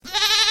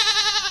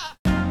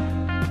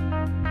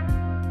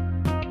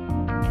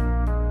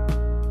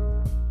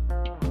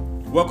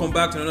Welcome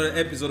back to another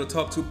episode of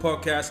Talk 2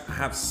 Podcast. I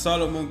have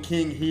Solomon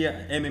King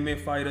here,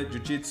 MMA fighter,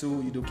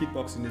 jiu-jitsu, you do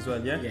kickboxing as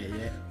well, yeah?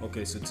 Yeah.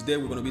 Okay, so today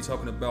we're going to be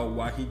talking about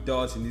what he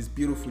does in this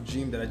beautiful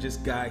gym that I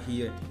just got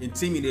here,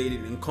 intimidated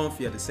and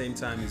comfy at the same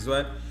time as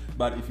well.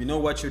 But if you know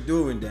what you're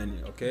doing,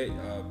 then, okay,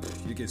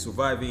 you can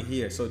survive in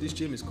here. So this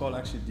gym is called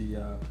actually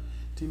the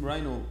Team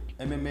Rhino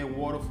MMA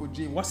Waterford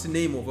Gym. What's the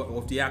name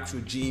of the actual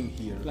gym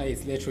here? Like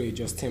it's literally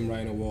just Team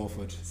Rhino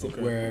Waterford. So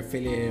Okay. we're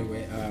affiliated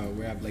with,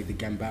 we have like the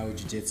Gambao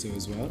Jiu-Jitsu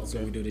as well. Okay.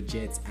 So we do the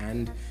Jits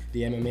and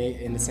the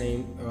MMA in the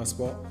same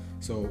spot.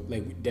 So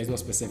like there's no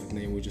specific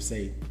name, we just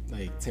say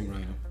like Team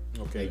Rhino.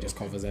 Okay, It just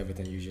covers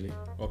everything usually.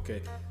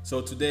 Okay, so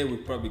today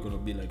we're probably going to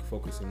be like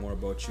focusing more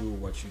about you,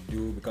 what you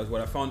do, because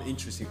what I found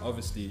interesting,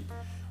 obviously,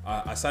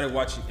 I started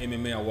watching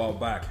MMA a while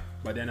back,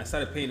 but then I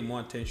started paying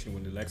more attention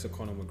when the likes of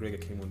Conor McGregor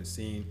came on the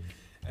scene,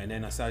 and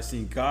then I started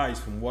seeing guys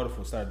from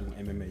Waterford started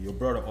doing MMA. Your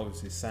brother,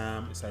 obviously,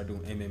 Sam, started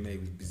doing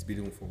MMA. He's been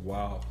doing it for a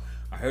while.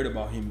 I heard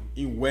about him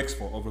in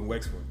Wexford, over in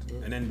Wexford,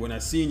 and then when I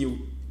seen you,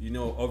 you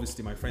know,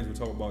 obviously my friends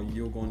will talk about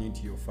you going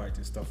into your fight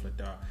and stuff like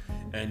that.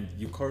 And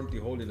you currently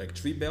holding like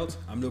 3 belts.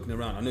 I'm looking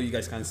around. I know you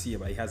guys can't see it,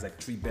 but he has like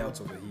 3 belts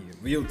over here.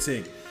 Real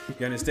thing.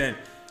 You understand?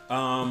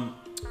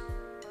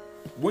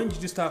 When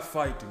did you start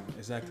fighting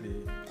exactly?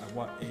 At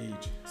what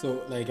age?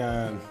 So like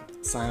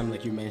Sam,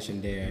 like you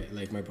mentioned there,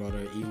 like my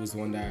brother, he was the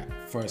one that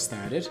first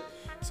started.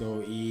 So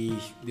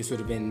this would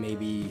have been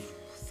maybe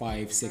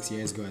 5-6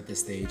 years ago at this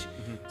stage.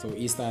 So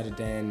he started,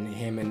 then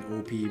him and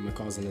OP, my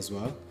cousin as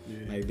well.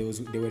 Like they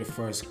were the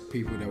first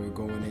people that were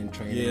going in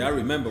training. Yeah, I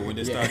remember when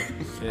they started.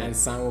 Yeah. And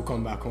Sam would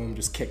come back home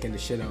just kicking the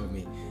shit out of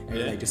me. And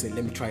Yeah. like just say,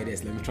 let me try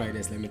this. And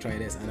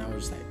I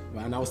was just like,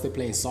 well, and I was still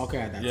playing soccer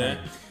at that Yeah.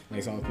 time.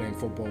 Like so I was playing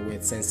football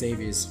with St.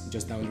 Saviour's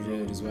just down the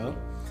road as well.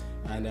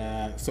 And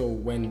so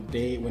when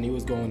he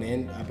was going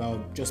in,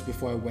 about just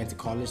before I went to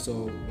college,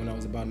 so when I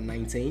was about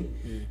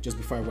 19, just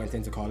before I went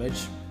into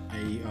college,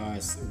 I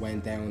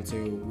went down to,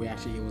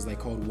 it was like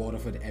called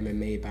Waterford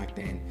MMA back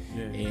then,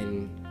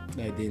 in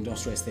like the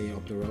industrial estate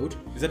up the road.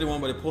 Is that the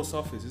one by the post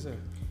office, is it?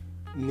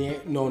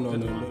 No,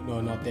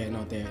 not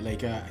there.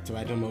 Like, so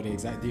I don't know the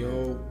exact,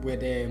 where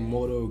the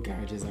motor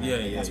garages are.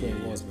 That's where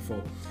it was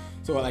before.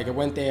 So like I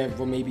went there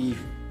for maybe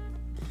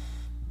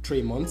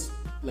 3 months,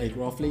 like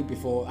roughly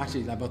before,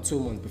 actually like about 2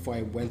 months before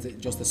I went to,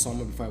 just the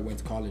summer before I went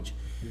to college.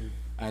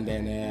 And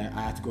then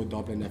I had to go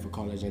Dublin there for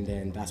college, and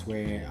then that's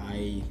where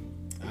I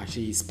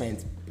actually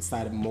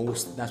started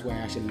most, that's where I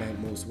actually learned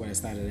most when I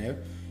started out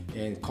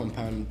in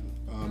compound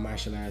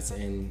martial arts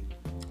in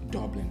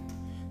Dublin.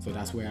 So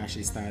that's where I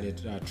actually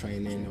started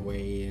training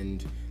away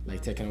and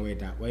like taking away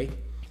that way.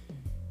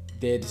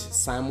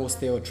 Sam was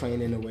still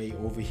training away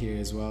over here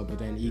as well, but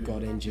then he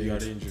got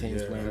injured.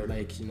 Things went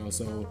like, you know,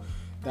 so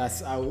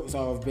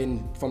I've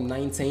been from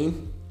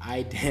 19.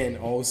 I then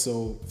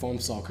also from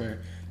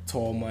soccer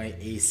tore my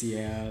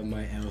ACL,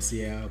 my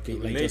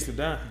LCL, like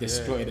just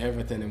destroyed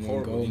everything in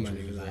one go, man.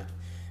 It was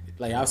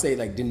like I'll say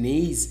like the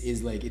knees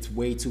is like it's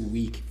way too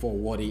weak for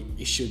what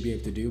it should be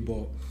able to do.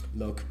 But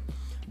look,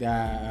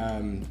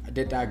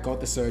 I got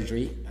the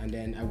surgery, and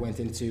then I went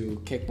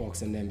into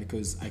kickboxing then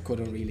because I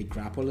couldn't really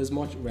grapple as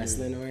much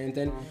wrestling or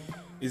anything.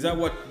 Is that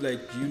what, like,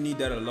 you need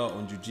that a lot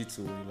on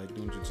jiu-jitsu when you like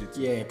doing jiu-jitsu?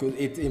 Yeah, because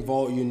it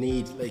involves, you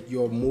need, like,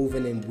 you're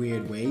moving in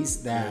weird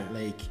ways that,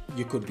 like,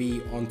 you could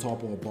be on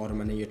top or bottom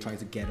and then you're trying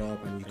to get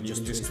up and you can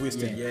just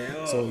twist it.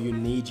 Yeah. So you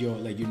need you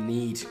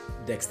need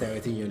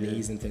dexterity in your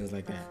knees and things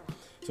like that.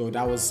 So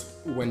that was,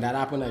 when that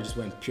happened, I just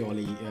went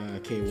purely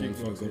K1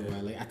 for a good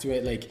while. Like, after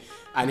it,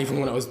 and even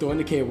when I was doing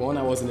the K1,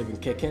 I wasn't even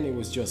kicking, it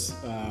was just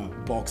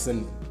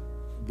boxing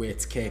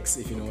with kicks,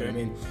 if you know what I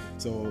mean.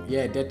 So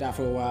yeah, did that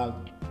for a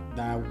while.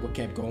 That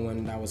kept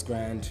going, that was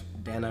grand.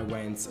 Then I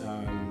went,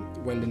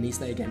 when the knee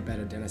started getting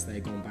better, then I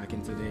started going back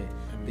into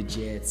the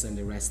jits and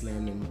the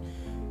wrestling. And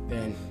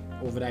then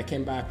over there, I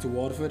came back to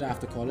Waterford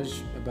after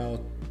college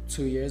about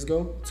 3 years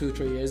ago.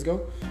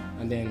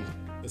 And then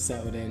I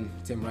settled in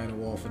Team Rhino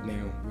Waterford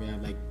now. We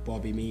have like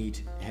Bobby Mead,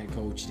 head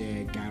coach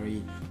there,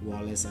 Gary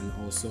Wallace, and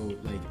also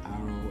like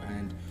Arrow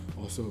and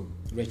also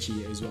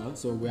Richie as well.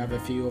 So we have a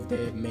few of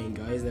the main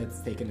guys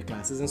that's taking the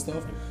classes and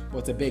stuff. But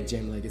it's a big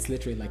gym, like it's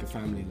literally like a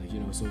family, like, you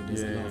know. So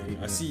there's a lot of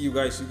people. I see you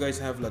guys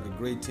have like a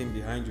great team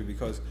behind you,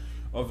 because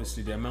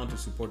obviously the amount of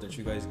support that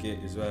you guys get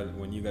as well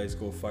when you guys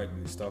go fight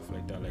and stuff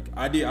like that. Like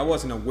I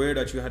wasn't aware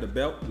that you had a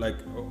belt. Like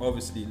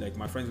obviously, like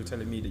my friends were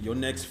telling me that your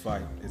next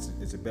fight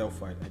is a belt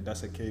fight, and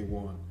that's a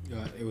K1.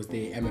 It was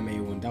the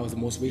MMA one. That was the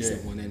most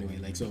recent one anyway.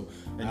 Like so,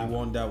 and you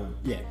won that one.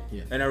 Yeah.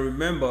 And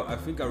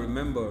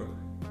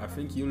I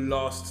think you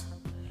lost.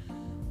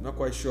 I'm not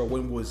quite sure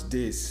when was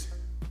this.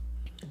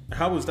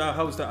 How was that?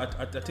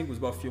 I think it was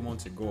about a few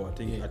months ago.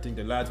 I think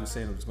the lads were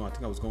saying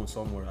I was going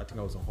somewhere. I think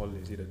I was on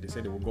holidays either. They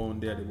said they were going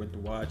there. They went to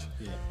watch.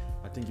 Yeah.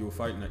 I think you were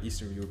fighting an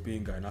Eastern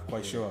European guy. Not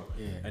quite sure.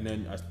 Yeah. And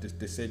then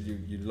they said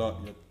you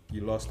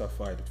lost that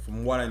fight.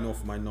 From what I know,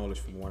 from my knowledge,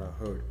 from what I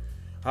heard.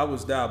 How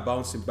was that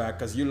bouncing back?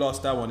 Because you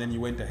lost that one, then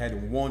you went ahead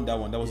and won that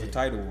one. That was the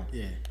title one.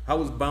 Yeah. How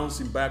was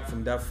bouncing back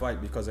from that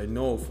fight? Because I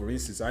know, for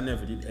instance, I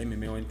never did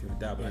MMA or anything like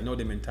that, but I know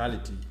the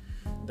mentality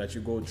that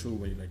you go through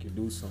when you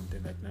do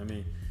something, like, I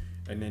mean,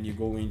 and then you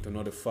go into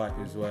another fight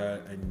as well,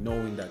 and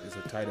knowing that it's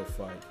a title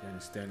fight, you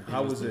understand?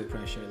 How was it?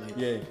 Pressure, like,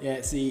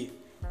 yeah. See,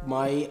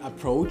 my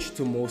approach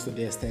to most of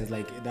these things,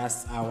 like,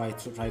 that's how I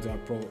try to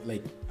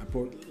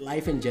approach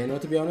life in general,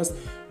 to be honest.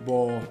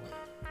 But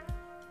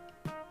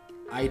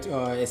I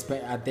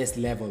at this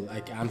level,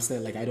 like, I'm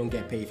still, like, I don't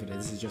get paid for this.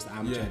 This is just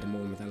amateur at the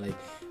moment, and like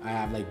I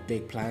have like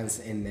big plans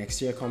in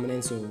next year coming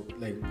in. So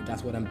like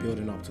that's what I'm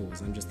building up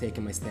towards. I'm just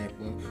taking my step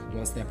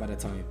one step at a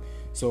time.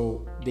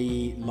 So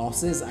the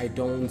losses, I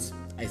don't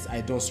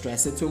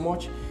stress it too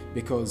much,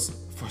 because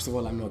first of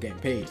all, I'm not getting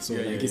paid. So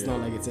it's not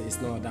like it's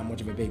not that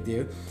much of a big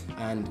deal.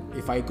 And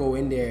if I go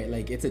in there,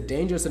 like, it's a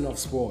dangerous enough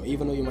sport,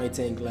 even though you might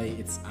think like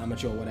it's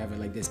amateur or whatever,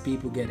 like there's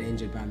people get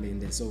injured badly in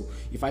this. So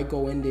if I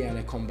go in there and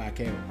I come back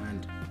out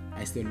and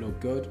I still look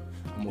good,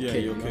 I'm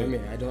okay. You know what I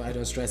mean? I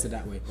don't stress it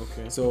that way.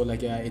 Okay. So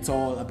like it's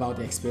all about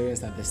the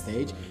experience at this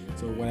stage.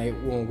 So when I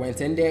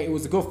went in there, it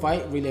was a good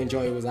fight. Really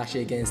enjoyed it. It was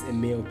actually against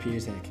Emil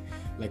Piertek.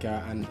 Like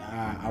and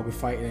I'll be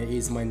fighting. It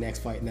is my next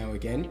fight now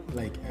again.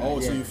 Like so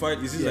you fight?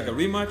 Is this like a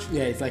rematch?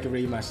 Yeah, it's like a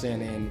rematch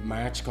then in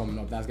March coming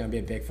up. That's gonna be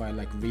a big fight.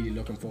 Like, really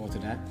looking forward to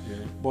that. Yeah.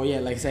 But yeah,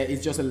 like I said,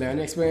 it's just a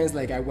learning experience.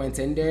 Like, I went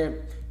in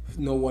there,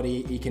 know what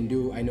he can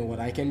do. I know what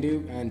I can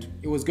do, and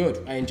it was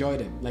good. I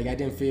enjoyed it. Like, I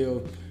didn't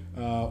feel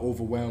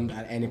overwhelmed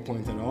at any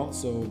point at all.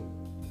 So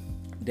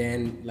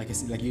then, like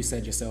you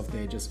said yourself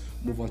there, just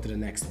move on to the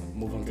next one.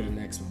 Move on to the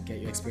next one. Get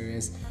your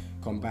experience.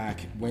 Come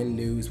back. Win,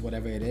 lose,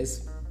 whatever it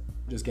is.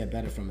 Just get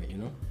better from it, you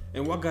know.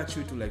 And what got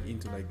you to like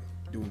into like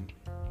doing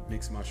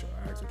mixed martial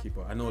arts or keep?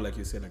 I know, like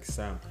you said, like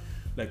Sam,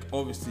 like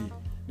obviously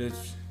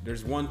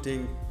there's one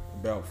thing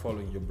about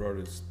following your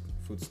brother's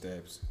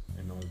footsteps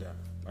and all that,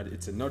 but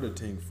it's another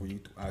thing for you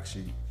to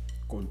actually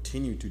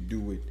continue to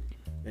do it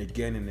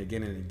again and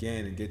again and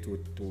again and get to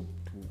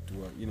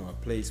a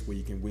place where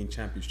you can win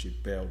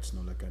championship belts and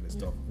all that kind of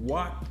stuff.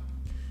 What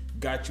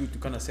got you to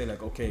kind of say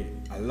like, okay,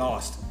 I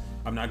lost,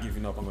 I'm not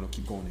giving up, I'm gonna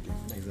keep going again?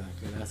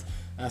 Exactly.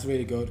 That's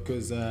really good,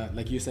 because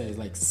like you said, it's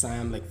like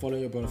Sam, like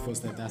following your brother's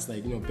footsteps. That's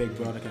like, you know, big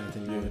brother kind of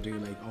thing. You want to do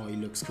like, oh, he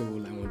looks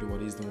cool, I want to do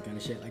what he's doing, kind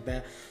of shit like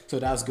that. So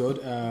that's good.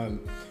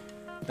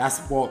 That's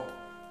what,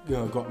 you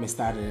know, got me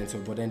started into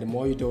it. But then the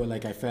more you do it,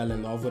 like, I fell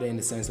in love with it, in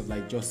the sense of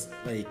like, just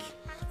like,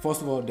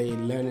 first of all, they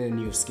learning a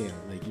new skill,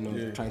 like, you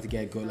know, trying to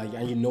get good, like,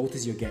 and you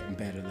notice you're getting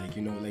better, like,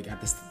 you know, like at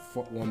this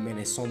 1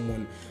 minute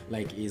someone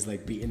like is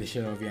like beating the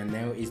shit out of you, and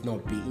now he's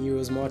not beating you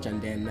as much,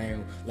 and then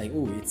now like,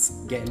 oh, it's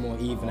getting more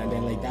even, and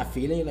then like that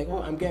feeling, you're like,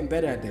 oh, I'm getting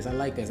better at this, I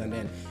like this, and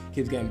then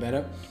keeps getting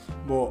better.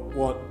 But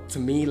what to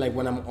me, like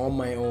when I'm on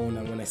my own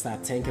and when I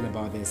start thinking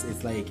about this,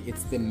 it's like,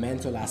 it's the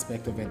mental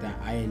aspect of it that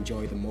I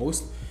enjoy the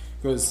most,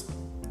 because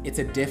it's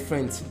a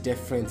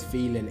different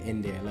feeling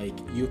in there. Like,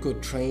 you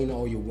could train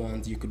all you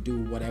want, you could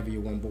do whatever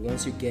you want, but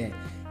once you get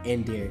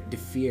in there, the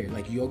fear,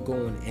 like, you're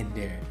going in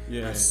there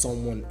and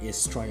someone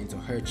is trying to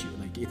hurt you.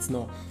 Like, it's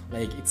not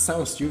like, it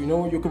sounds, you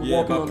know, you could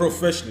walk but on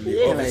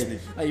professionally, obviously.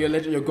 Like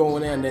you're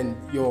going in and then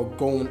you're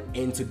going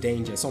into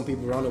danger. Some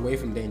people run away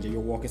from danger, you're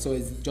walking. So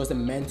it's just a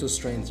mental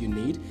strength you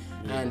need,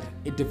 and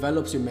it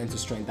develops your mental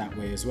strength that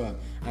way as well,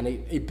 and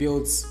it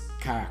builds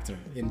character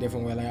in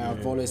different way. Like,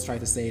 I've always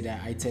tried to say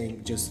that I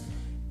think just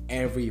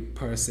every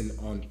person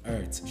on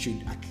earth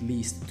should at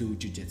least do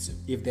jiu-jitsu.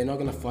 If they're not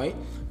gonna fight,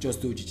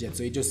 just do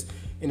jiu-jitsu. It just,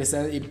 in a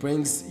sense, it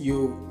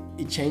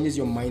changes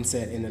your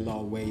mindset in a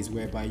lot of ways,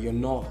 whereby you're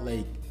not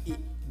like,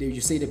 you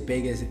see the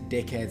biggest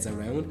dickheads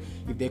around,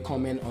 if they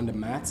come in on the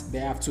mat, they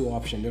have two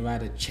options. They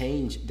either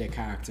change their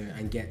character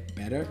and get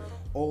better,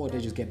 or they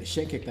just get the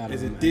shit kicked out of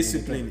them. Is it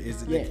discipline?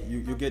 Is it like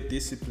you get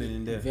discipline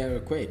in there very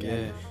quick?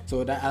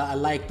 So that I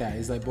like that.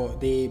 It's like, but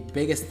the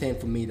biggest thing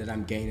for me that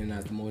I'm gaining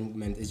at the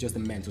moment is just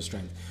the mental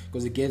strength,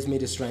 because it gives me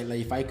the strength.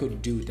 Like, if I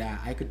could do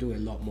that, I could do a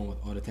lot more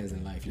other things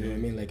in life. You know what I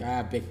mean? Like, I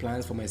have big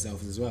plans for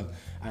myself as well,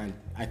 and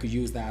I could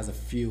use that as a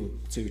fuel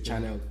to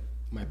channel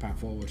my path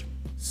forward.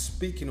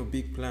 Speaking of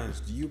big plans,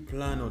 do you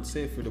plan on,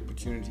 say, if the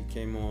opportunity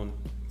came on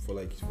for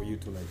you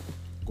to like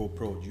go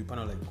pro, do you plan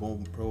on like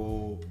going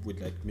pro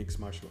with like mixed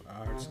martial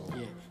arts? Or?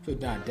 Yeah, so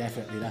that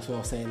definitely, that's what I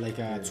was saying, like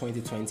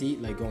 2020,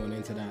 like going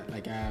into that,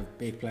 like I have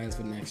big plans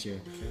for next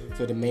year.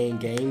 So the main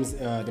games,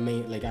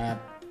 like I have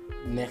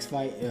next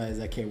fight is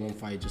a K1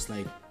 fight, just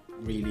like,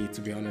 really,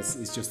 to be honest,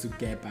 it's just to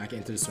get back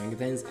into the swing of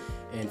things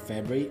in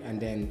February, and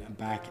then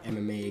back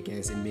MMA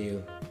against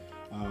Emil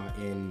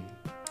in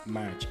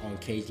March on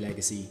Cage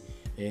Legacy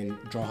in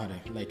Drogheda.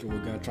 Like, we're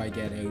gonna try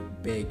get a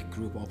big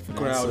group up for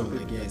that. So,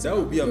 like, that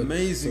would be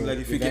amazing. So like,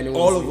 if we get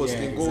all of us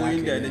can go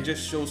in there and then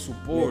just show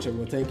support.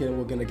 We're thinking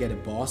we're gonna get a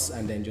boss,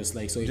 and then just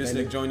like, so just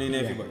like join in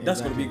everybody.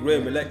 That's gonna be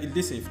great. But like,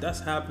 listen, if that's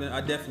happening, I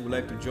definitely would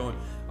like to join.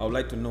 I would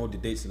like to know the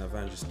dates in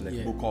advance, just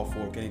like book off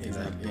work, anything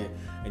like that,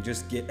 and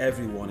just get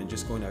everyone and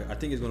just go in there. I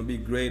think it's going to be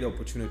a great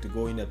opportunity to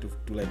go in there to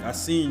like, I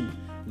seen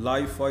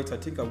live fights. I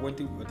think I went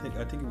to,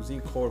 I think it was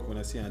in Cork when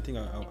I see it. I think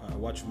I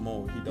watched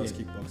Mo. He does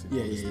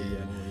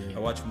kickboxing. I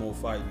watched Mo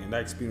fight, and that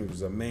experience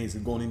was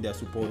amazing. Going in there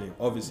supporting.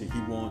 Obviously, he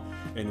won,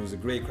 and it was a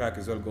great crack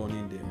as well going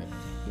in there.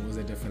 It was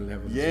a different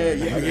level.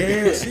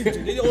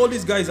 See, all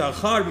these guys are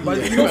hard,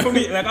 but you know, for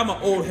me, like I'm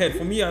an old head.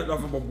 For me,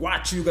 I've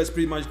watched you guys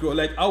pretty much grow.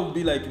 Like I would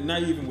be like,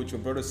 not even with your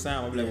brother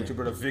Sam, I'd be like with your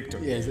brother Victor.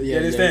 You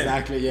understand?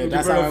 Exactly. Yeah,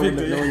 that's how I would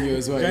have known you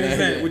as well. You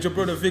understand? With your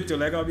brother Victor,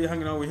 like I'll be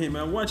hanging out with him,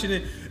 and I'm watching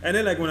it, and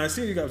then like when I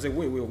see you guys, like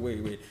wait.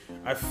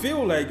 I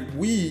feel like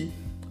we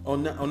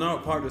on our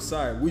part of the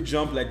side, we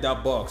jump like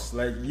that box.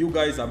 Like you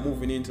guys are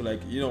moving into like,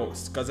 you know,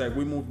 cause like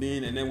we moved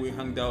in and then we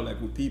hung out like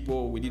with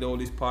people. We did all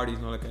these parties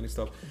and all that kind of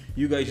stuff.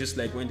 You guys just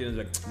like went in and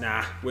was like,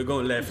 nah, we're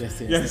going left. I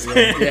was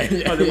like,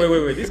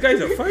 wait. These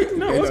guys are fighting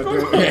now. What's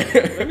going on?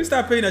 Let me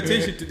start paying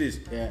attention to this.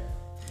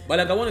 But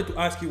like I wanted to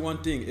ask you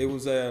one thing. It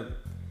was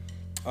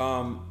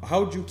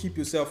how do you keep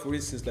yourself, for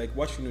instance, like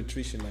what's your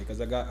nutrition like?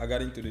 Cause I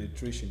got into the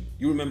nutrition.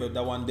 You remember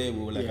that one day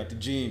we were like at the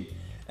gym.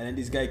 And then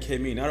this guy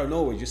came in. I don't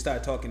know. We just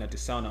started talking at the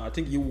sauna. I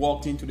think you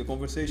walked into the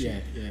conversation,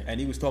 and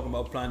he was talking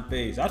about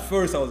plant-based. At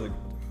first, I was like,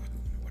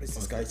 "What is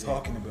this guy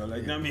talking about?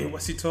 Like, I mean,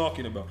 what's he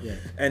talking about?"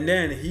 And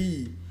then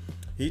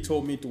he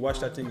told me to watch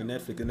that thing on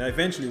Netflix, and I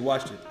eventually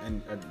watched it.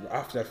 And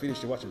after I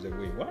finished the watch, I was like,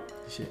 "Wait, what?"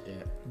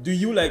 Do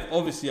you like?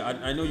 Obviously,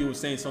 I know you were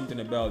saying something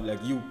about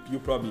like you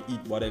probably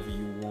eat whatever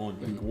you want.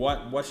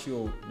 Like, what's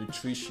your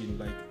nutrition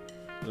like?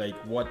 Like,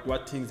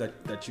 what things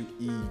that you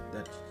eat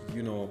that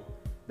you know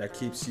that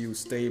keeps you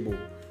stable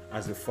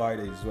as a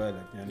fighter as well,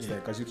 like, you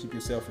understand? Because you keep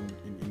yourself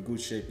in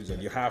good shape, is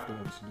that you have to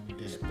do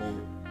this sport.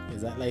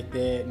 Is that like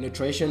the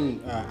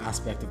nutrition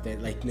aspect of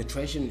that? Like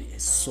nutrition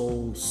is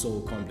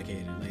so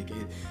complicated. Like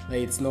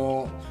it's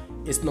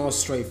not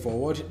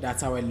straightforward.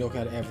 That's how I look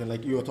at everything.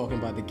 Like you were talking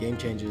about the Game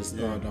Changers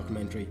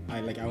documentary. I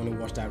only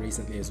watched that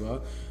recently as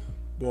well,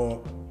 but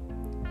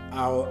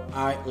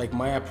I like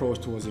my approach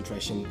towards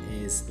nutrition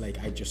is like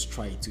I just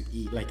try to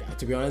eat. Like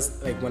to be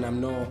honest, like when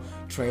I'm not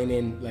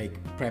training, like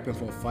prepping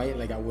for a fight,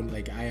 like I wouldn't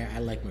like I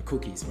like my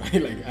cookies,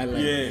 right? Like I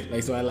like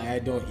like so I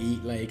don't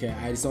eat like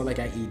it's not like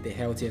I eat the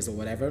healthiest or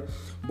whatever,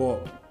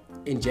 but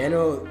in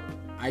general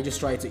I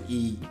just try to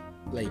eat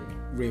like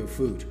real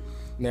food.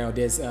 Now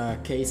there's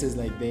cases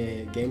like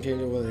the Game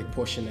Changer was like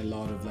pushing a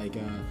lot of like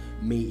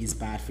meat is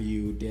bad for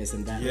you, this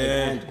and that.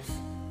 And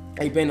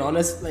like being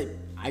honest, like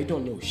I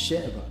don't know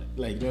shit about it.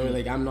 Like, you know,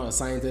 like I'm not a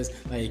scientist.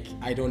 Like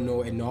I don't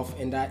know enough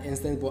in that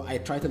instance, but I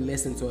try to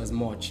listen to as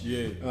much.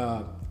 Did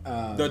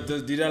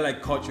that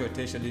like caught your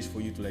attention, at least for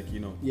you to like,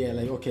 you know? Yeah,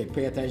 like okay,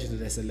 pay attention to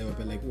this a little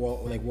bit. Like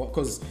what?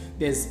 Because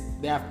they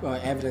have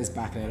evidence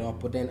backing it up,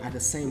 but then at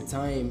the same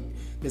time,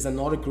 there's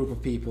another group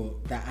of people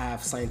that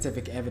have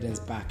scientific evidence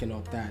backing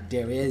up that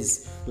there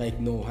is like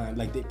no harm.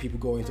 Like people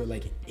go into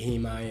like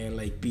heme iron,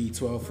 like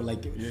B12 for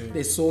like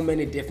there's so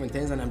many different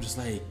things, and I'm just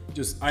like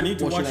I need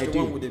to watch the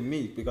one with the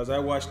meat because I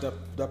watched the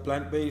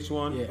plant-based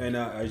one and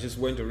I just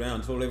went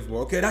around told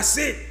everyone, okay, that's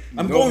it.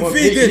 I'm going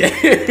vegan.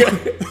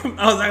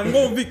 I was like, I'm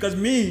going vegan because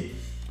me,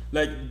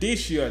 like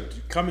this year,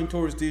 coming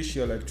towards this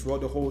year, like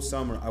throughout the whole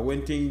summer, I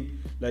went in.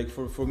 Like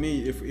for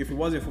me, if it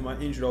wasn't for my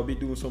injury, I'll be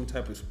doing some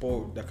type of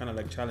sport that kind of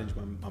like challenged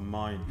my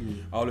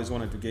mind. I always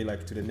wanted to get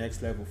like to the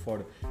next level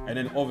further. And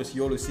then obviously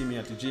you always see me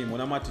at the gym. When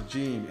I'm at the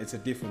gym, it's a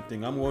different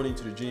thing. I'm going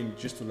into the gym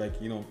just to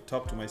like, you know,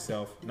 talk to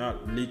myself,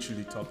 not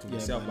literally talk to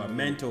myself, but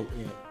mental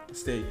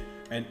state.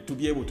 And to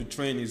be able to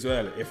train as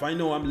well. If I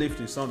know I'm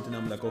lifting something,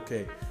 I'm like,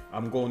 okay,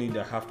 I'm going in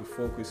there, I have to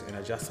focus, and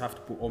I just have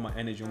to put all my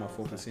energy, all my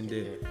focus in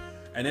there.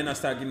 And then I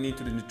start getting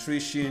into the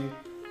nutrition,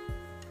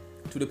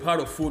 to the part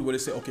of food where they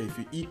say, okay, if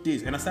you eat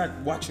this, and I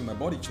started watching my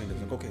body change. I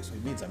was like, okay, so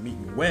it means I'm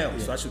eating well,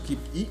 so I should keep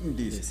eating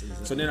this.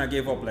 Exactly. So then I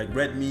gave up like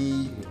red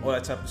meat, all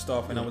that type of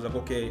stuff, and I was like,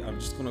 okay, I'm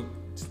just gonna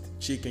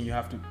chicken. You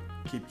have to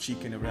keep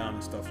chicken around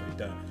and stuff like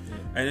that.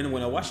 And then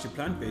when I watched the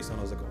plant-based one,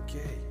 I was like,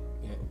 okay,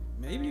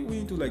 maybe we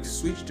need to like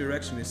switch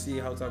direction and see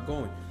how's that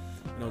going.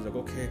 And I was like,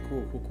 okay,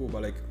 cool.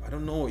 But like, I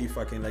don't know if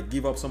I can like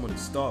give up some of the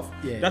stuff.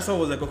 That's why I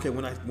was like, okay,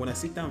 when I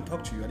sit down and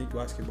talk to you, I need to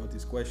ask you about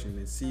this question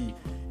and see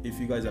if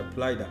you guys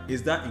apply that.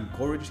 Is that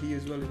encouraged here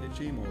as well in the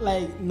gym? Or?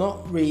 Like,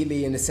 not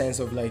really in the sense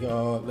of like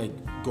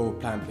go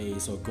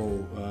plant-based or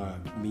go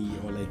meat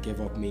or like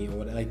give up meat or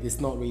whatever. Like, it's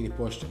not really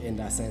pushed in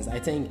that sense. I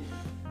think,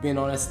 being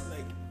honest,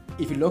 like,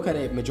 if you look at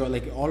it, majority,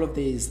 like all of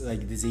these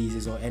like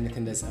diseases or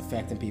anything that's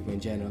affecting people in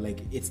general, like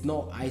it's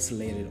not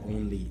isolated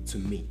only to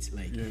meat.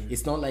 Like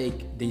it's not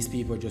like these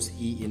people are just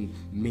eating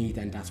meat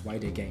and that's why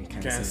they're getting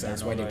cancer.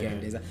 That's why they're getting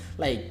this.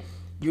 Like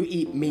you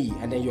eat meat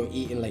and then you're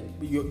eating like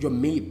your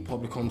meat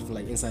probably comes from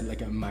like inside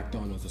like a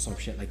McDonald's or some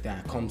shit like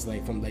that. It comes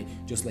like from like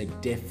just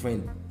like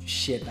different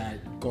shit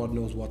that God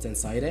knows what's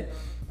inside it.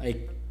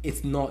 Like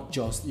it's not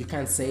just, you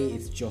can't say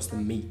it's just the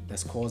meat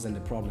that's causing the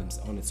problems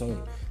on its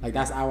own. Like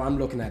that's how I'm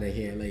looking at it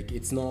here. Like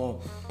it's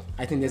not,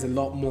 I think there's a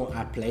lot more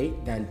at play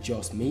than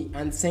just meat.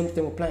 And same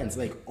thing with plants.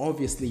 Like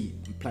obviously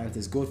plant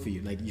is good for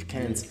you. Like you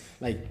can't,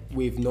 like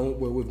we've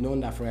known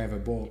that forever.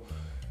 But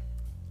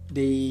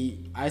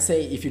I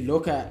say if you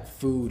look at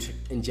food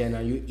in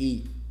general, you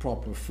eat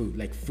proper food,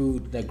 like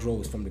food that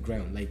grows from the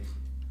ground. Like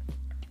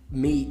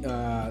meat,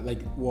 I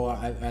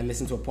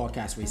listened to a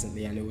podcast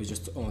recently, and it was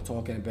just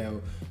talking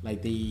about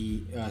like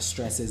the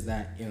stresses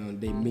that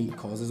the meat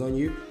causes on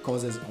your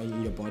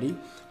body.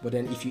 But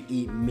then if you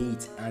eat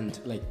meat and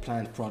like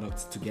plant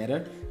products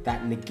together,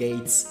 that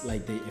negates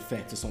like the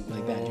effect or something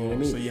like that. Do you know what I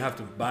mean? So you have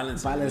to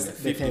balance the like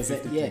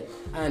 50-50. Yeah.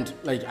 And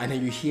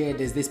then you hear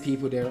there's this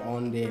people they're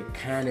on the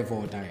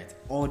carnivore diet.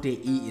 All they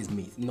eat is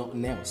meat,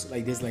 nothing else.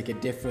 Like there's like a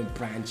different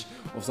branch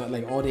of something.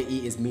 Like all they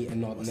eat is meat and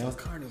nothing else.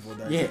 Carnivore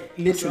diet? Yeah,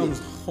 literally. That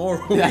sounds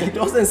horrible. Like,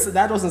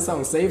 that doesn't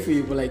sound safe for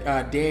you. But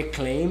like their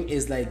claim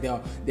is like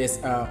there's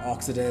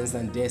oxidants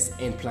and this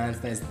in plants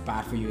that's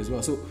bad for you as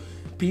well. So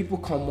people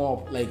come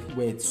up like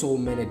with so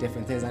many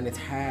different things, and it's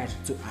hard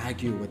to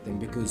argue with them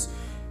because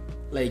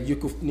like you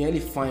could nearly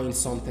find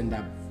something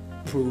that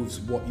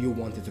proves what you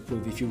wanted to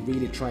prove if you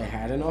really try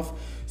hard enough.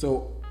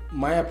 So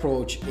my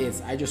approach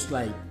is I just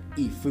like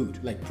eat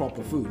food, like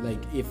proper food.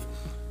 Like if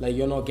like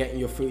you're not getting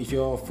your food, if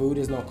your food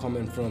is not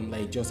coming from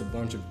like just a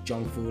bunch of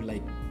junk food,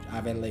 like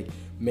having like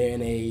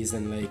mayonnaise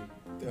and like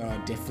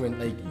different,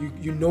 like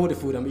you know the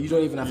food. I mean, you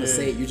don't even have to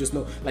say it. You just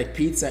know, like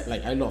pizza.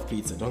 Like I love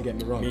pizza. Don't get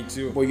me wrong. Me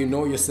too. But you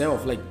know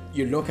yourself. Like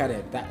you look at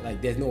it, that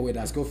like there's no way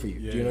that's good for you.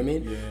 Yeah, do you know what I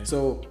mean? Yeah.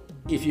 So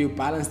if you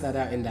balance that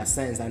out in that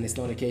sense, and it's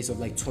not a case of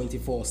like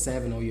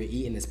 24/7 or you're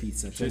eating this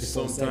pizza 24/7.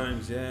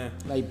 Sometimes, yeah.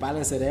 Like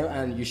balance it out,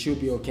 and you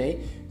should be okay.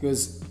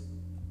 Because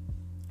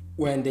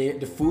when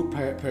the food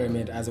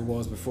pyramid as it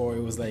was before, it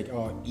was like,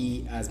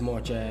 eat as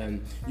much,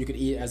 you could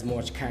eat as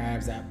much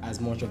carbs, as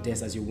much of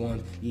this as you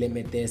want,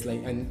 limit this,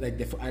 like, and like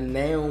and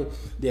now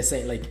they're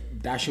saying like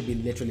that should be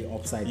literally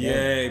upside down.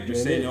 Yeah, you're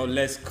saying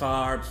less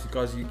carbs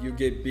because you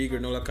get bigger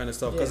and all that kind of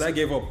stuff. Because I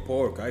gave up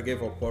pork. When I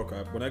gave up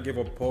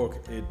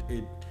pork,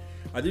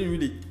 I didn't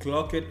really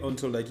clock it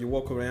until like you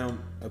walk around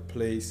a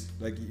place,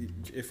 like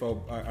if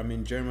I'm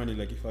in Germany,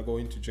 like if I go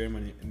into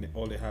Germany and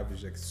all they have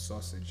is like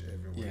sausage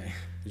everywhere. Yeah.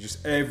 It's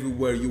just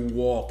everywhere you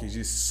walk, it's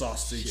just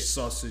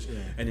sausage. Yeah.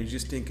 And you're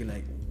just thinking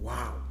like,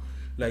 wow,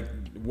 like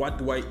what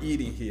do I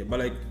eat in here? But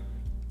like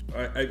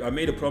I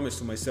made a promise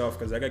to myself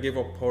because like I gave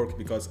up pork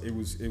because it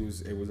was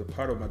a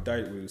part of my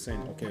diet where we were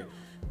saying, okay,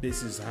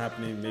 this is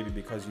happening maybe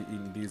because you're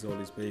eating all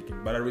this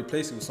bacon, but I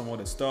replaced it with some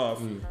other stuff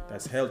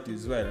that's healthy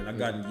as well, and I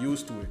gotten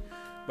used to it.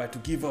 But to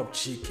give up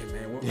chicken,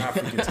 man, we're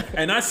Africans.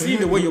 And I see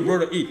the way your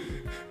brother eat.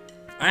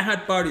 I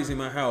had parties in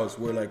my house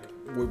where like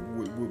we're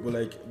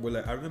like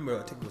I remember,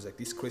 I think it was like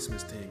this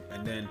Christmas thing,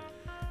 and then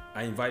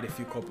I invited a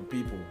few couple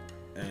people.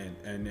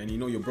 And you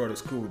know your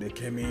brother's cool. They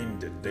came in,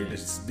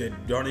 they're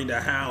running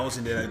the house,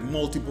 and they're like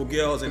multiple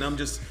girls, and I'm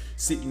just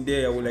sitting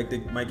there with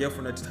like my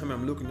girlfriend at the time.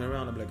 I'm looking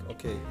around. I'm like,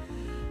 okay.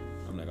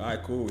 I'm like, all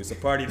right, cool. It's a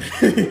party.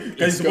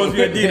 It's supposed to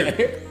be a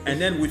dinner. And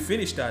then we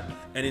finished that,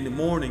 and in the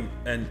morning,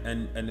 and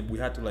we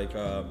had to like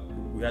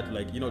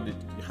you know the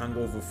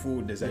hangover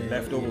food. There's like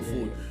leftover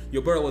food.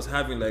 Your brother was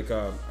having like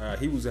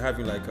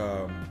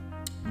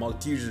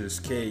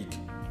Maltesers cake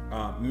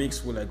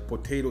mixed with like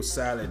potato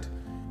salad.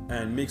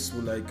 And mixed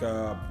with like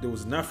there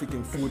was an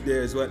African food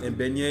there as well, and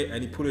beignet,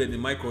 and he put it in the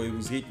microwave. He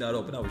was heating that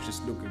up, and I was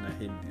just looking at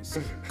him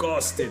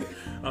disgusted.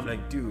 I'm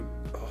like, dude,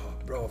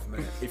 bro,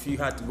 man, if you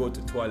had to go to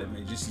the toilet,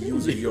 man, just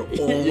use it your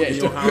own in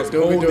your house.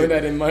 Don't be doing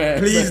that in my house.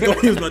 Please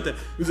don't use my time.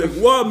 He was like,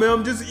 what, man?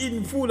 I'm just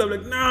eating food. I'm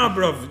like, nah,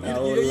 bro,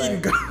 you're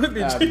eating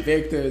garbage.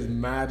 Victor is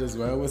mad as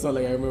well. It's not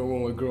like I remember when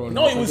we were growing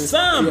up. No, it was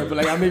Sam. Yeah, but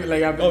like I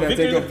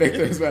think of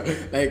Victor as well.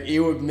 Like he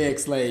would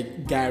mix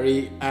like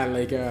Gary and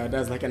like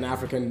that's like an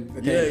African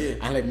thing,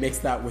 and like mix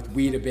that with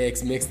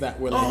Weetabix, mix that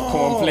with like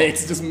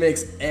cornflakes, just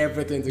mix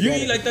everything together.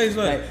 You eat like that as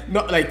well? Like,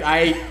 not like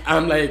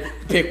I'm like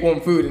pick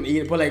one food and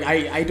eat it, but like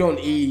I don't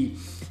eat.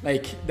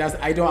 Like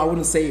I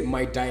wouldn't say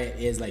my diet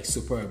is like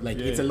superb. Like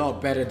it's a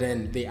lot better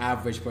than the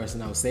average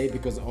person, I would say,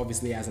 because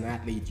obviously as an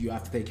athlete you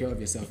have to take care of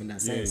yourself in that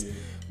sense.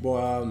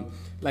 But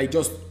like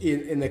just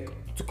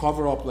to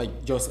cover up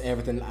like just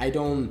everything, I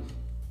don't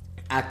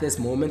at this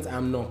moment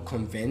I'm not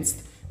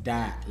convinced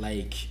that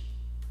like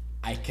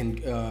I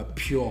can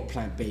pure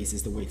plant-based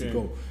is the way to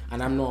go,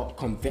 and I'm not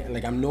convinced.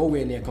 Like I'm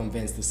nowhere near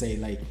convinced to say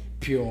like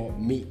pure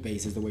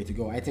meat-based is the way to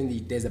go. I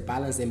think there's a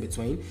balance in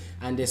between,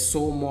 and there's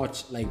so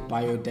much like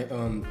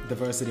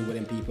diversity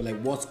within people. Like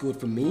what's good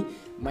for me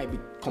might be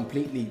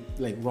completely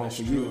like wrong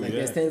for you. Like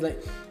there's things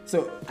like,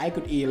 so I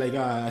could eat like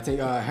I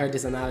think I heard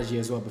this analogy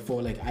as well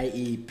before. Like I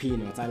eat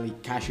peanuts, I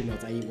eat cashew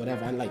nuts, I eat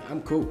whatever, and like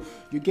I'm cool.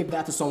 You give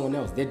that to someone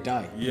else, they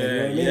die. Yeah, you know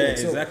what I mean? yeah,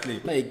 so, exactly.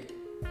 Like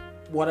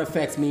what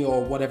affects me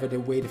or whatever the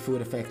way the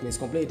food affects me is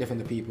completely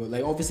different to people.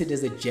 Like obviously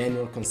there's a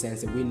general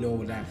consensus. We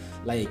know that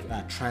like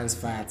trans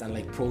fats and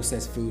like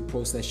processed food,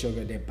 processed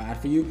sugar, they're bad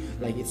for you.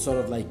 Like it's sort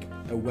of like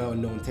a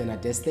well-known thing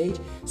at this stage.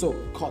 So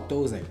cut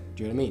those out.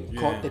 Do you know what I mean? Yeah.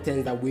 Cut the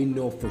things that we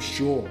know for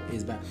sure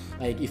is bad.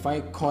 Like if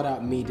I cut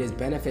out meat, there's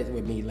benefit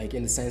with meat, like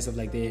in the sense of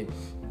like the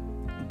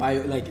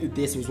bio, like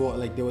this was what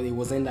like it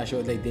was in that show,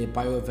 like the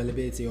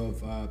bioavailability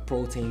of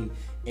protein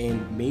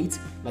in meat,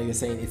 like they're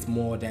saying it's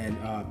more than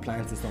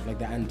plants and stuff like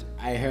that. And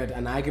I heard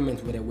an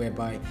argument with it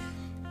whereby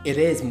it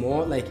is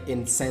more like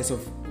in sense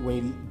of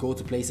when you go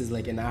to places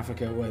like in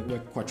Africa where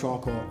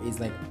kwashiorkor is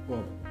like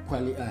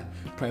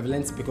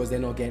prevalent because they're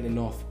not getting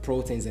enough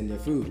proteins in their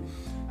food,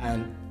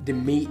 and the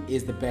meat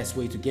is the best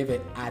way to give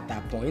it at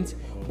that point.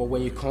 But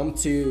when you come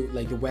to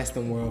like the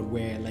Western world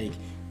where like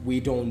we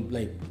don't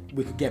like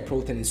we could get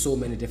protein in so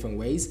many different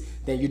ways,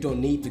 then you don't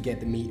need to get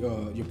the meat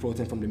your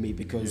protein from the meat,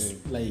 because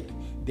like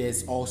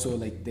there's also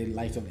like the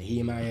likes of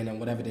heme iron and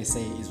whatever they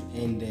say is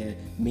in the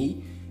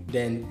meat.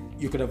 Then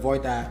you could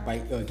avoid that by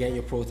getting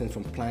your protein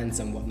from plants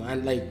and whatnot.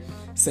 And like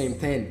same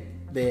thing,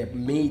 the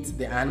meat,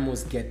 the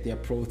animals get their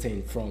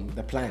protein from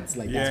the plants.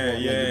 Like that's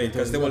what,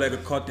 because they were like a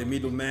cut the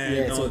middleman.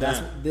 Yeah, so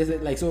that's this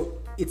is like, so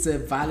it's a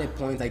valid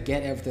point. I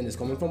get everything that's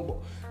coming from, but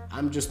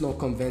I'm just not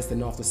convinced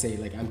enough to say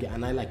like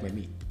and I like my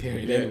meat,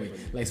 period. Anyway,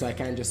 like so I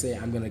can't just say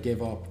I'm gonna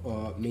give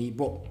up meat.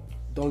 But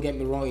don't get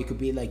me wrong, it could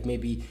be like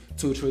maybe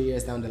 2-3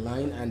 years down the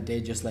line and they're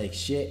just like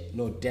shit,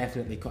 no,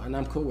 definitely cut, and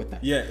I'm cool with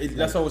that.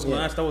 That's what I was gonna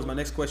ask. That was my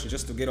next question,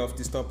 just to get off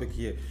this topic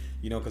here,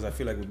 you know, because I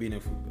feel like we've been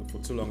here for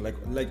too long. Like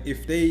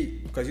if they,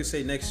 because you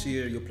say next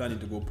year you're planning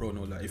to go pro and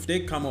all that, if they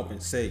come up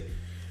and say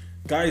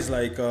guys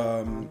like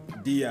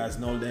Diaz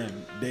and all them,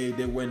 they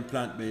went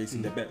plant-based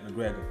and they bet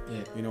McGregor.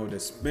 You know,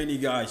 there's many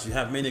guys, you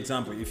have many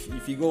examples.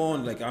 If you go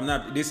on, like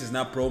this is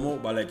not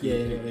promo, but like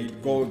you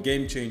go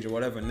Game Changer,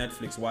 whatever,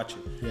 Netflix, watch it.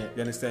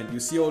 You understand?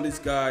 You see all these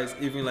guys,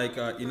 even like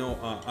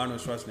Arnold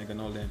Schwarzenegger and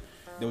all them,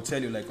 they'll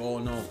tell you like, oh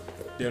no,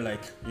 they're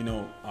like, you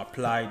know,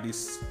 apply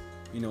this,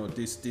 you know,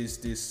 this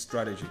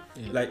strategy.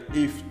 Like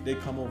if they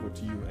come over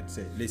to you and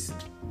say, listen,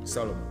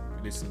 Solomon,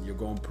 listen, you're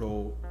going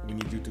pro, we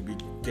need you to be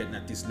getting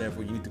at this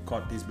level, you need to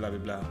cut this, blah blah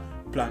blah,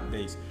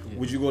 plant-based,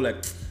 would you go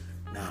like,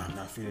 nah, I'm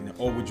not feeling it?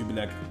 Or would you be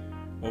like,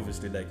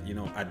 obviously, like, you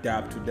know,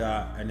 adapt to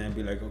that and then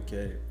be like,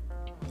 okay,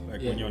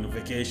 like when you're on a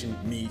vacation,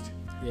 meat?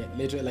 Yeah,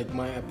 literally, like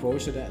my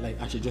approach to that,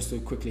 like actually just to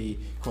quickly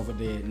cover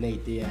the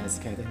Nate Diaz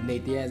kind of,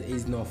 Nate Diaz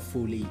is not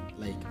fully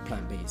like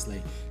plant-based,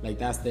 like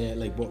that's the,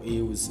 like what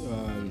he was,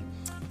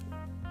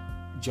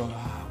 John,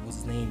 what's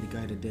his name? The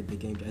guy that did the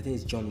game. I think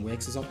it's John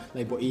Wicks or something.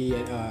 Like, but he,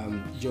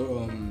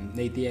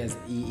 Nate Diaz,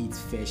 he eats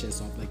fish and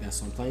stuff like that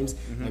sometimes.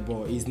 Like,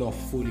 but he's not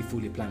fully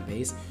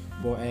plant-based.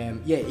 But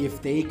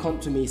if they come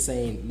to me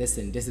saying,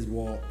 listen, this is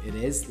what it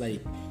is,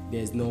 like,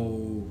 there's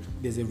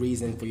a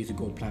reason for you to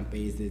go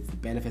plant-based, there's the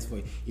benefits for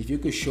you. If you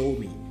could show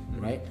me,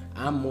 right,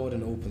 I'm more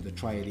than open to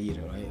try it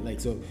either, right?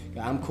 Like, so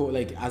I'm cool,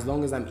 like, as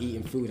long as I'm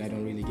eating food, I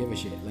don't really give a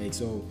shit. Like,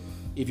 so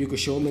if you could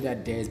show me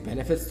that there's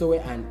benefits to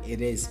it and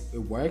it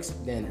works,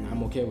 then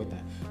I'm okay with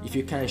that. If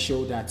you can't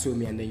show that to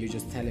me and then you're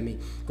just telling me,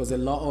 because a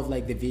lot of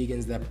like the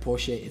vegans that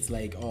push it, it's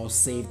like, oh,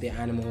 save the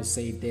animals,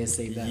 save this,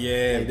 save that.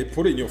 Yeah, like, they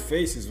put it in your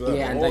face as well.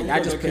 Yeah, and like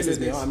that just pisses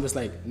me off. I'm just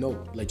like,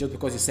 no, like just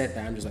because you said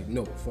that, I'm just like,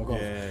 no, fuck off.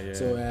 Yeah.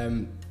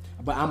 So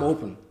but I'm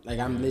open. Like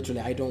I'm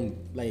literally,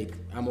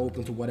 I'm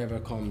open to whatever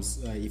comes.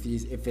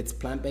 If it's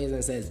plant-based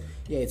and says,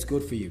 yeah, it's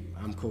good for you,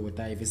 I'm cool with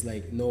that. If it's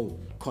like, no,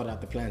 cut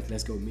out the plant,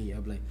 let's go meat,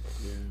 I'm like,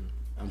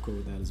 I'm cool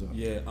with that as well.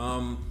 Yeah.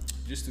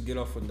 Just to get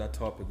off on that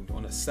topic,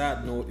 on a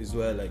sad note as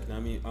well, like, I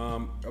mean,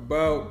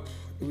 about,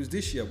 it was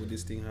this year with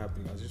this thing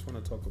happening. I just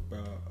want to talk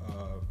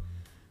about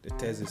the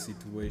Tesla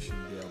situation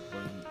there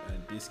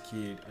and this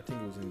kid, I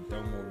think it was in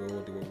Dunmore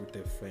Road, they were with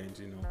their friends,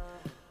 you know.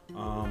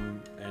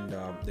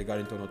 They got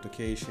into an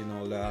altercation,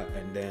 all that,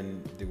 and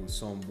then there was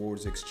some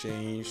words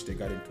exchanged. They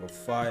got into a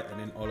fight, and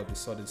then all of a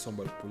sudden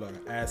somebody pulled out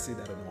acid,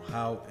 I don't know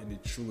how, and they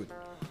threw it,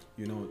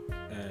 you know,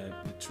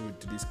 they threw it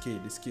to this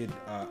kid. This kid,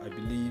 I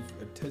believe,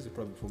 Tez is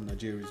probably from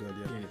Nigeria as well.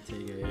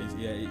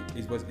 Tega.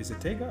 It's a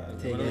Tega.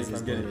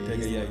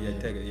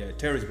 Tega.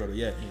 Terry's brother.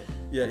 Yeah.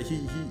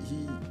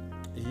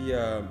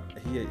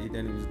 He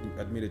then was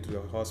admitted to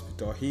the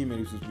hospital. Him and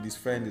he was with his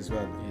friend as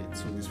well.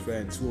 His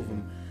friend, two of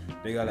them,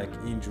 they got like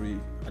injury.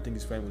 I think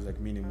his friend was like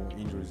minimal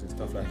injuries and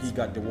stuff like. He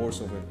got the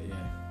worst of it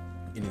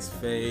in his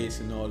face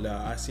and all that.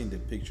 I seen the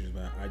pictures,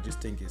 man. I just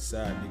think it's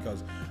sad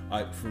because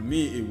for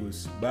me it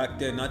was back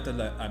then. Not that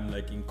like I'm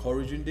like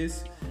encouraging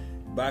this.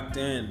 Back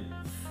then,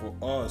 for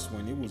us,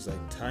 when it was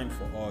like time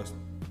for us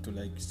to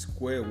like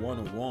square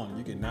one-on-one,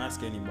 you can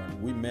ask anybody.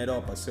 We met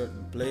up a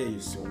certain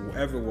place, or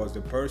whoever was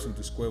the person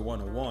to square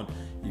one-on-one.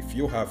 If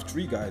you have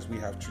 3 guys, we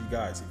have 3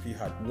 guys. If you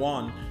had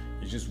 1,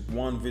 it's just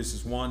 1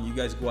 versus 1. You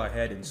guys go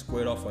ahead and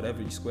square it off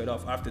whatever you squared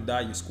off. After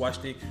that, you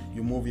squash it,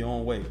 you move your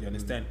own way. You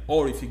understand?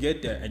 Or if you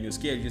get there and you're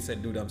scared, you just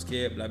said, dude, I'm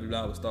scared, blah, blah,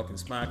 blah. I was talking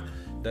smack,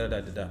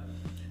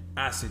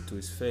 Acid to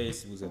his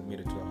face. He was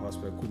admitted to a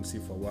hospital. Couldn't see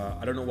for a while.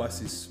 I don't know what's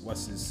his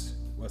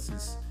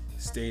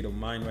state of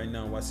mind right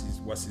now, what's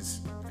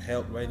his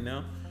health right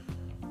now.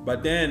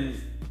 But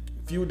then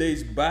a few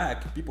days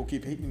back, people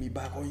keep hitting me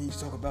back. Oh, you need to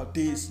talk about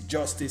this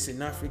justice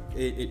in Africa.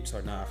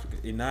 Not Africa,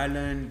 in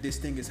Ireland. This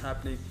thing is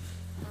happening.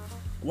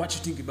 What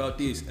you think about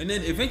this? And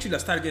then eventually I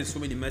started getting so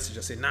many messages.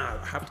 I said,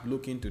 nah, I have to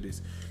look into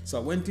this. So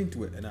I went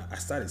into it and I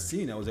started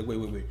seeing it. I was like,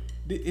 wait.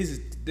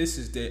 This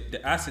is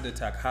the acid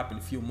attack happened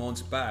a few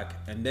months back,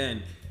 and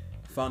then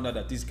found out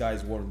that these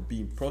guys weren't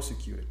being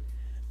prosecuted.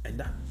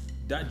 And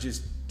that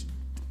just,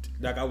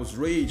 like, I was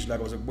raged. Like,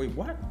 I was like, wait,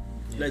 what?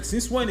 Yeah. Like,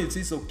 since when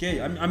it's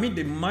okay? I mean,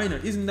 the minor,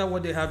 isn't that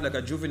what they have, like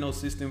a juvenile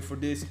system for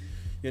this?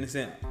 You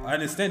understand? I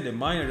understand the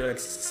minor, they're like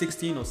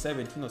 16 or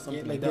 17 or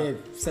something like that.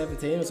 They're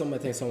 17 or something. I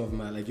think some of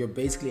them are like, you're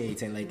basically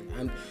 18. Like,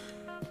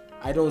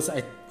 I don't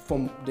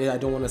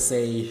want to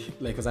say,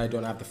 like, because I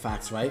don't have the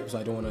facts, right? So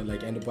I don't want to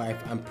like end up. But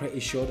I'm pretty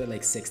sure they're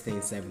like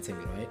 16, 17,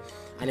 right?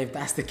 And if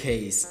that's the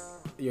case,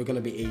 you're gonna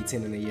be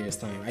 18 in a year's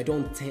time. I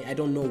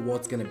don't know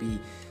what's gonna be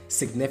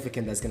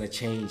significant that's gonna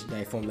change,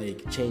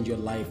 like change your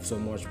life so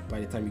much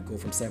by the time you go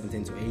from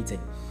 17 to 18.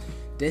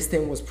 This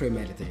thing was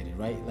premeditated,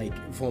 right? Like,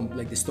 from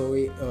like the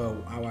story,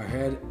 how I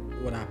heard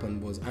what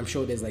happened was, I'm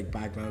sure there's like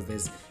backgrounds,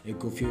 there's a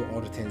good few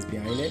other things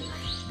behind it,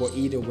 but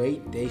either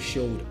way, they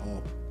showed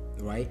up,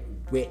 right,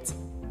 with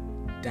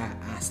that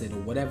acid or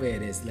whatever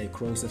it is, like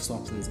corrosive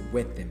substance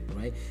with them,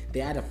 right?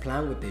 They had a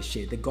plan with this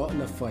shit. They got in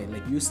a fight,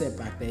 like you said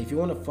back then. If you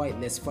want to fight,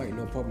 let's fight,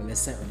 no problem.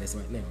 Let's settle this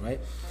right now, right?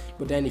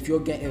 But then if you're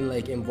getting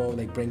like involved,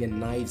 like bringing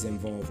knives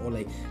involved, or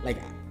like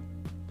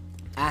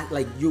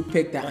you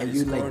pick that and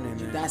you like corny,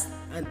 that's,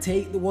 and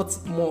take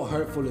what's more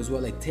hurtful as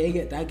well. Like, take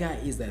it. That guy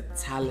is a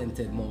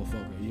talented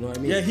motherfucker. You know what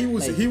I mean? Yeah, he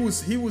was. I think he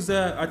was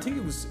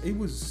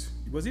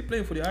he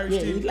playing for the Irish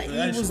team?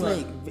 He was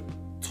like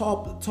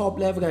top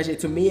level guy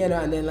to me,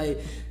 and then like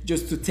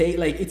just to take,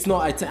 like, it's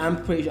not.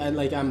 I'm pretty.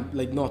 I'm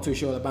not too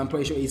sure, but I'm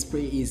pretty sure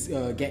he's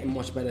getting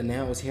much better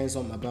now. I was hearing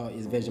something about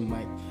his vision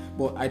mic,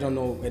 but I don't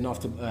know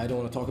enough to. I don't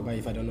want to talk about it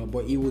if I don't know.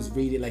 But he was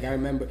really, like, I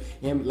remember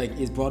him, like,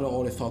 his brother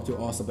always talked to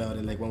us about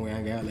it, like when we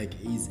hang out. Like,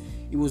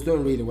 he was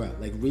doing really well,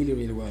 like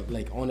really well,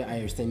 like on the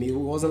Irish team. It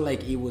wasn't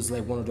like he was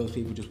like one of those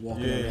people just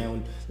walking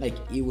around.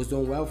 Like, he was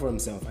doing well for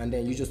himself, and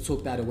then you just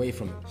took that away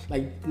from him.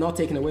 Like, not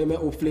taking away,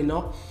 hopefully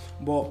not.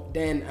 But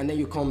then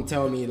you come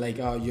tell me like,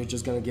 oh, you're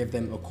just gonna give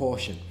them a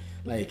caution,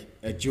 like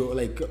a joke,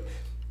 like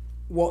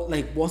what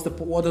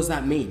does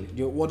that mean?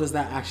 What does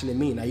that actually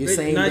mean? Are you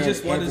saying not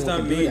just what does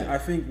that mean? I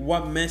think,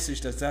 what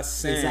message does that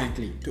send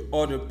exactly to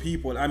other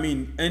people? I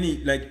mean,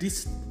 any like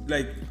this,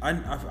 like I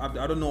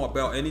don't know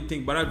about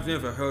anything, but I've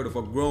never heard of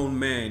a grown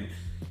man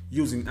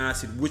using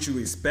acid, which you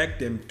expect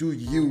them to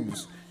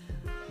use.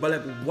 But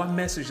like, what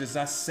message does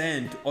that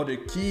send to other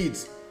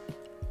kids?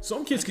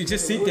 Some kids can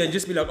just sit there and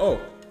just be like, oh,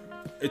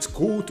 it's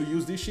cool to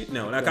use this shit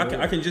now. Like,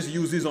 I can just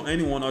use this on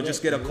anyone. I'll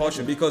just get a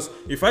caution, because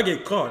if I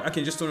get caught, I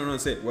can just turn around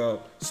and say,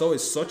 well, so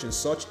is such and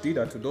such did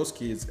that to those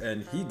kids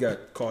and he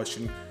got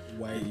caution.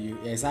 Why you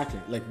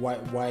exactly, like,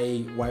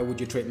 why would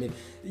you treat me?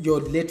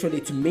 You're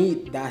literally, to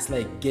me, that's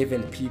like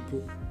giving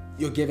people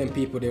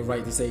the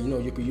right to say, you know,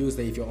 you could use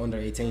that if you're under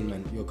 18,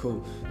 man. You're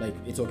cool. Like,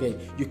 it's okay.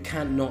 You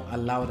can't not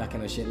allow that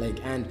kind of shit. Like,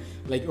 and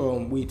like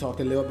we talked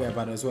a little bit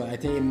about it as well. I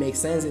think it makes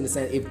sense in the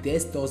sense, if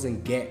this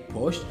doesn't get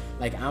pushed,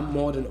 like, I'm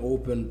more than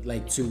open,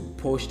 like, to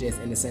push this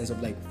in the sense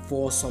of like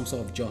force some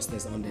sort of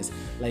justice on this.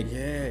 Like,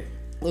 yeah.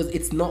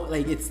 It's not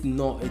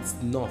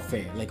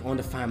fair, like, on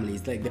the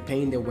families, like the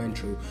pain they went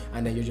through,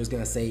 and then you're just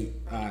gonna say,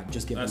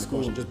 just give them a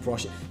caution, just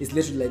brush it. It's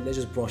literally like, let's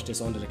just brush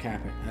this under the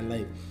carpet. And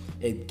like,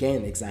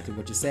 again, exactly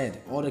what you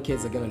said, all the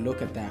kids are gonna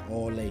look at that,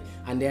 or like,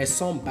 and there's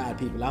some bad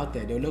people out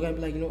there, they'll look at it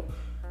like, you know,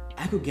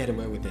 I could get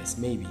away with this,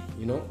 maybe,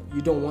 you know.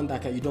 You don't want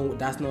that kind,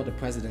 that's not the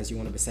precedence you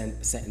want to be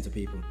setting to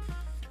people.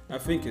 I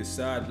think it's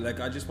sad. Like,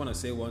 I just want to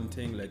say one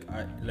thing, like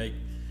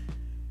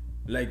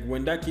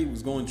when that kid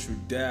was going through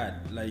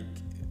that, like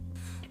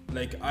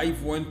I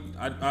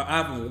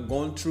haven't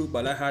gone through,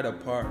 but I had a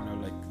partner,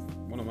 like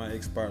one of my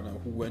ex-partner,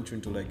 who went through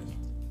into like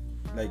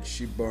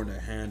she burned her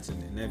hands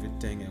and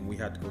everything, and we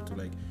had to go to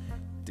like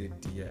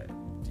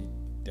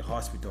the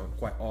hospital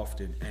quite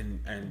often,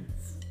 and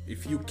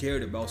if you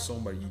cared about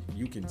somebody,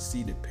 you can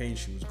see the pain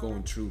she was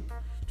going through.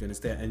 Do you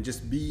understand? And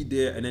just be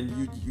there, and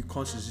then you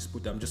consciously just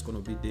put, I'm just gonna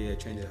be there,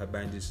 changing her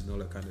bandages and all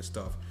that kind of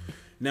stuff.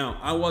 Now,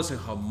 I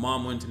wasn't her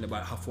mom or anything,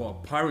 but for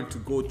a parent to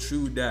go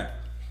through that,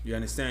 you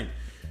understand?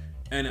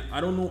 And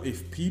I don't know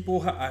if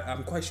people,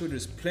 I'm quite sure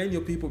there's plenty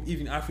of people,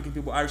 even African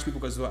people, Irish people,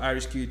 because they're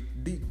Irish kids,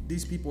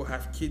 these people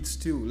have kids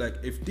too. Like,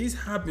 if this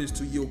happens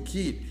to your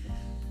kid,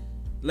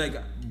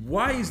 like,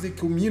 why is the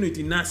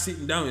community not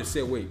sitting down and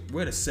say, wait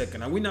a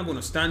second, are we not going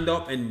to stand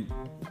up and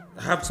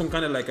have some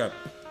kind of like a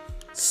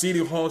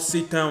city hall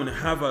sit down and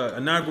have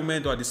an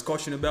argument or a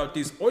discussion about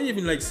this, or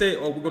even like say,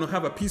 oh, we're going to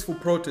have a peaceful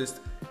protest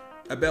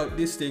about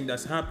this thing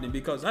that's happening,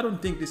 because I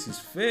don't think this is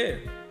fair.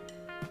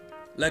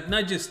 Like,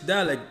 not just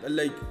that,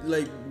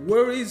 like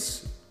where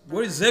is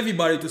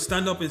everybody to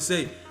stand up and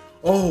say,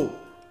 oh,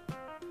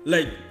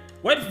 like,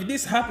 what if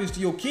this happens to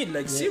your kid?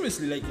 Like,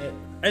 seriously, like,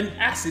 and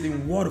acid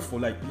in Waterfall,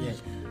 like,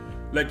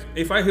 like,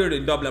 if I heard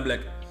in Dublin, I'm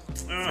like,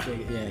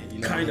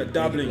 kind of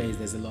dabbling.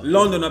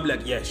 London, I'll be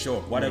like, yeah,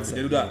 sure, whatever.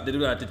 Exactly. They do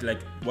that,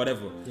 like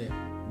whatever. Yeah.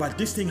 But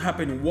this thing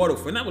happened in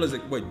Waterford, and I was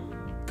like, wait,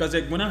 because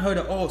like when I heard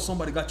that, oh,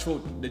 somebody got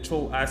they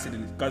throw acid,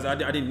 because I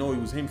didn't know it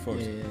was him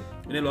first. Yeah.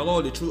 And they're like,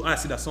 oh, they threw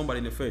acid at somebody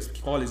in the face.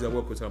 Colleagues at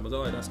work with him. I was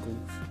like, oh, that's cool.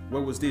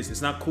 Where was this?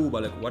 It's not cool,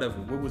 but like whatever.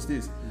 Where was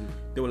this?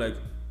 They were like,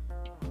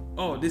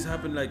 oh, this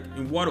happened like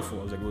in Waterford.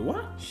 I was like, wait,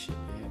 what? Shit,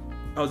 yeah.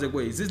 I was like,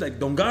 wait, is this like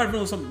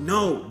Dungarvan or something?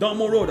 No,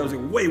 Dunmore Road. I was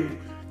like, wait,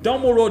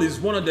 Dunmore Road is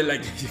one of the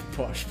like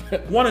posh,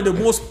 one of the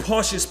most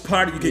poshest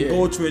parts you can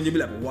go to, and you'll be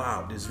like,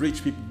 wow, there's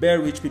rich people,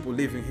 very rich people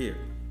living here.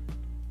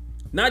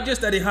 Not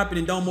just that it happened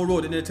in Dunmore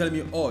Road, and they're telling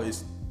me, oh,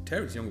 it's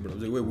Terry's younger brother.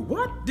 I was like,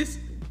 wait,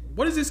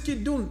 what is this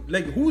kid doing?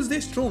 Like, who's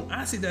this throwing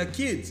acid at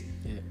kids?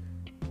 Yeah.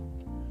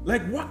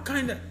 Like, what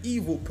kind of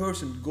evil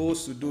person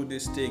goes to do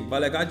this thing?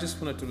 But like, I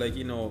just wanted to like,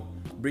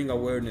 bring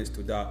awareness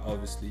to that,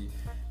 obviously,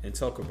 and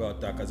talk about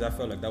that, because I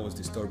felt like that was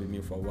disturbing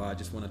me for a while. I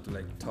just wanted to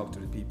like talk to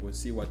the people and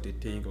see what they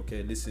think.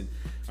 Okay, listen,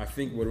 I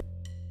think we're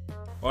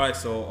all right.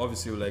 So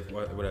obviously, like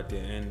we're at the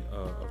end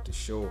of the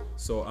show.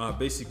 So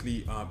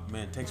basically,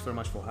 man, thanks very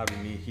much for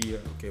having me here.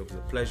 Okay, it was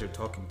a pleasure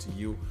talking to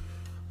you.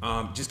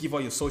 Just give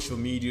all your social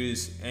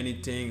medias,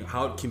 anything.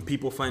 How can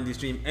people find this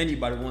dream?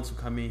 Anybody wants to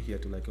come in here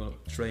to like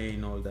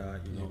train all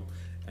that,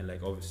 and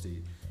like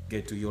obviously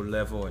get to your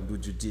level and do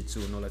jiu-jitsu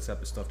and all that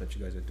type of stuff that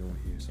you guys are doing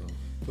here. So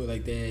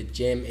like the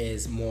gym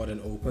is more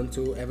than open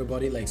to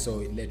everybody. Like, so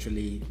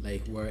literally,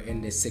 like we're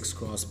in the 6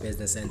 Cross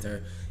Business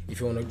Center. If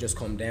you want to just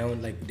come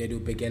down, like they do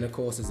beginner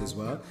courses as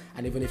well.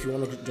 And even if you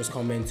want to just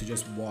come in to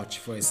just watch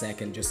for a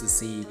second, just to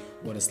see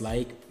what it's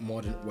like,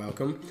 more than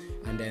welcome.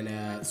 And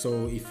then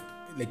so if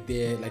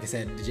like I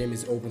said, the gym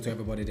is open to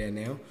everybody there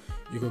now.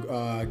 You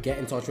could get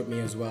in touch with me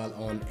as well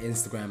on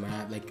Instagram.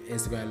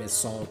 Instagram is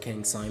Saul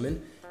King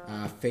Simon.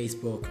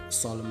 Facebook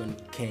Solomon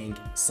King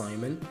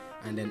Simon,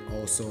 and then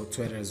also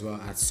Twitter as well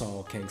at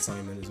Saul King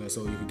Simon as well.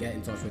 So you can get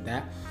in touch with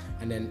that.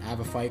 And then I have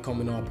a fight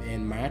coming up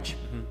in March.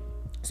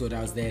 So that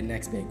was their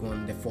next big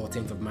one, the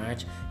 14th of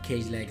March,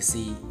 Cage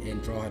Legacy in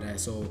Drogheda.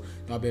 So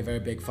that'll be a very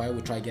big fight.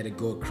 We'll try to get a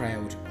good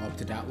crowd up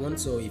to that one.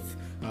 So if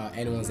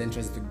anyone's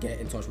interested to get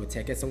in touch with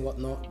tickets and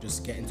whatnot,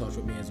 just get in touch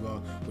with me as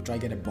well. We'll try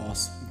to get a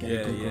boss, get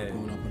a good group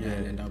going up on that,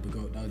 and then that'll be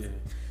good.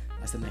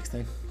 That's the next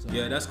thing. So.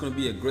 Yeah, that's going to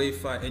be a great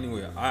fight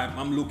anyway.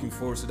 I'm looking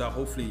forward to that.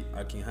 Hopefully,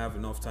 I can have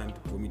enough time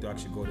for me to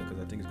actually go there, because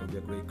I think it's going to be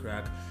a great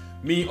crack.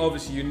 Me,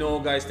 obviously,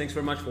 guys, thanks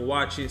very much for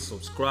watching.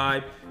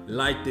 Subscribe,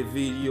 like the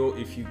video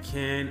if you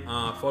can.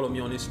 Follow me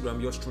on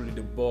Instagram, yours truly,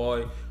 the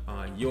boy.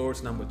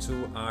 Yours, number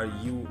 2,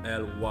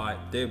 RULY,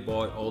 the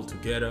boy, all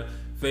together.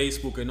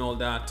 Facebook and all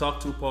that.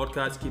 Talk to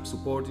podcast. Keep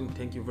supporting.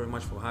 Thank you very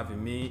much for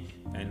having me.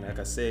 And like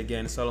I say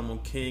again, Solomon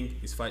King,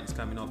 his fight is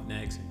coming up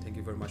next. And thank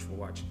you very much for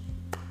watching.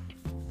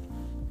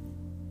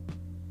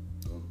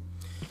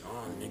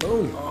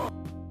 Boom.